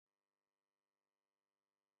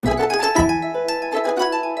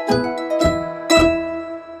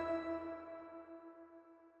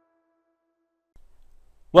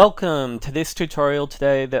Welcome to this tutorial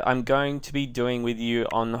today that I'm going to be doing with you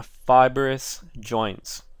on fibrous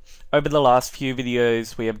joints. Over the last few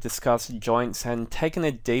videos we have discussed joints and taken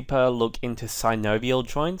a deeper look into synovial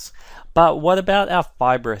joints, but what about our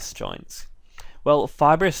fibrous joints? Well,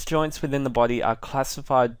 fibrous joints within the body are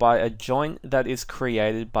classified by a joint that is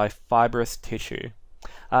created by fibrous tissue,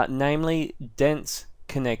 namely dense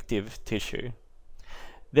connective tissue.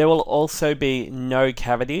 There will also be no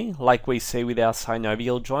cavity like we see with our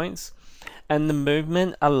synovial joints, and the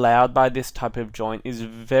movement allowed by this type of joint is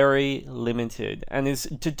very limited and is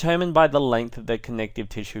determined by the length of the connective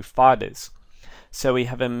tissue fibers. So we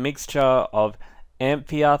have a mixture of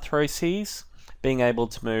amphiarthroses, being able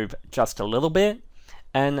to move just a little bit,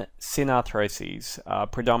 and synarthroses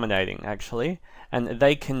predominating actually, and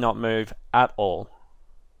they cannot move at all.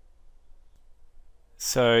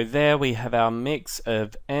 So there we have our mix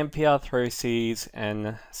of amphiarthroses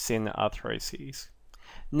and synarthroses.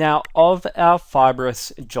 Now, of our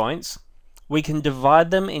fibrous joints, we can divide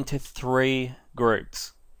them into three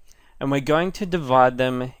groups. And we're going to divide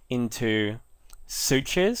them into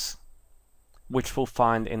sutures, which we'll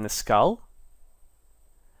find in the skull,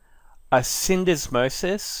 a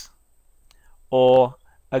syndesmosis, or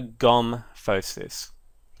a Phocis.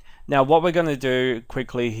 Now what we're going to do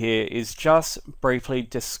quickly here is just briefly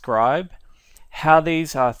describe how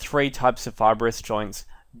these three types of fibrous joints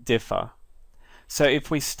differ. So if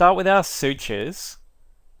we start with our sutures,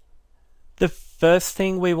 the first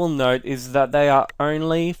thing we will note is that they are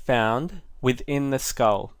only found within the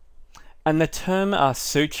skull. And the term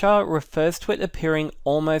suture refers to it appearing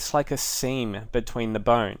almost like a seam between the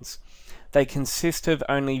bones. They consist of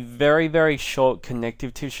only very, very short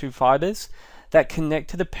connective tissue fibers that connect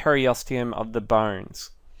to the periosteum of the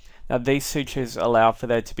bones. Now these sutures allow for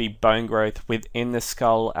there to be bone growth within the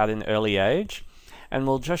skull at an early age, and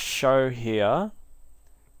we'll just show here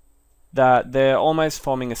that they're almost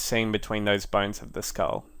forming a seam between those bones of the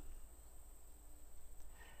skull.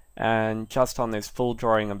 And just on this full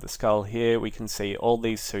drawing of the skull here, we can see all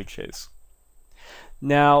these sutures.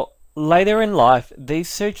 Now later in life, these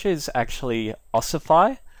sutures actually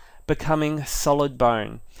ossify, becoming solid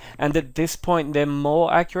bone, and at this point they're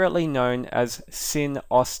more accurately known as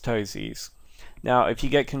synostoses. Now if you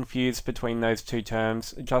get confused between those two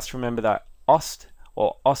terms, just remember that ost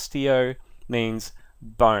or osteo means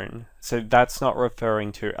bone, so that's not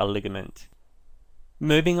referring to a ligament.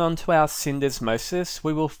 Moving on to our syndesmosis,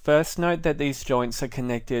 we will first note that these joints are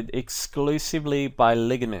connected exclusively by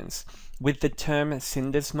ligaments, with the term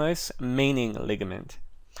syndesmos meaning ligament.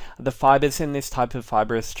 The fibers in this type of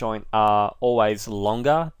fibrous joint are always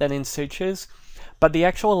longer than in sutures, but the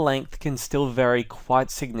actual length can still vary quite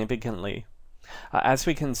significantly. As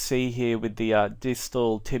we can see here with the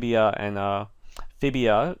distal tibia and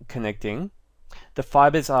fibia connecting, the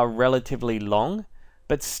fibers are relatively long,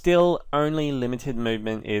 but still only limited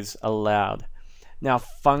movement is allowed. Now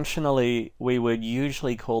functionally we would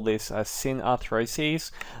usually call this a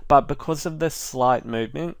synarthroses, but because of the slight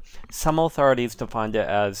movement, some authorities define it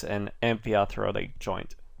as an amphiarthrotic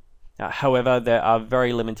joint. However, there are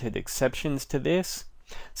very limited exceptions to this,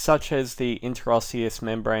 such as the interosseous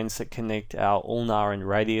membranes that connect our ulnar and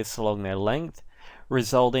radius along their length,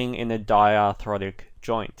 resulting in a diarthrotic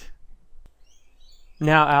joint.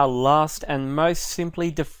 Now our last and most simply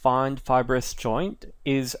defined fibrous joint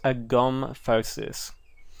is a Phocis.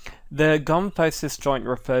 The Phocis joint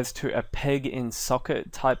refers to a peg in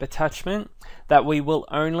socket type attachment that we will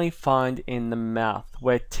only find in the mouth,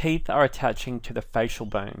 where teeth are attaching to the facial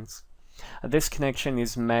bones. This connection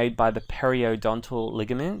is made by the periodontal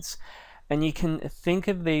ligaments, and you can think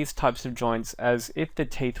of these types of joints as if the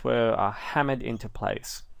teeth were hammered into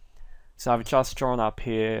place. So I've just drawn up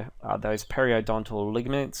here those periodontal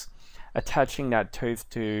ligaments attaching that tooth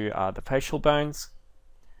to the facial bones,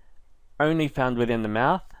 only found within the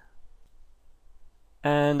mouth.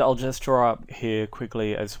 And I'll just draw up here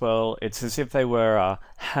quickly as well. It's as if they were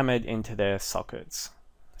hammered into their sockets,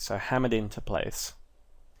 so hammered into place.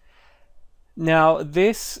 Now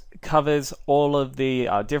this covers all of the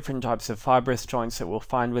different types of fibrous joints that we'll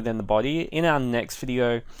find within the body. In our next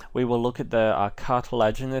video we will look at the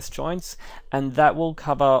cartilaginous joints, and that will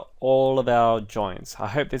cover all of our joints. I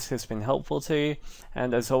hope this has been helpful to you,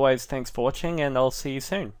 and as always, thanks for watching, and I'll see you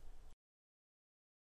soon.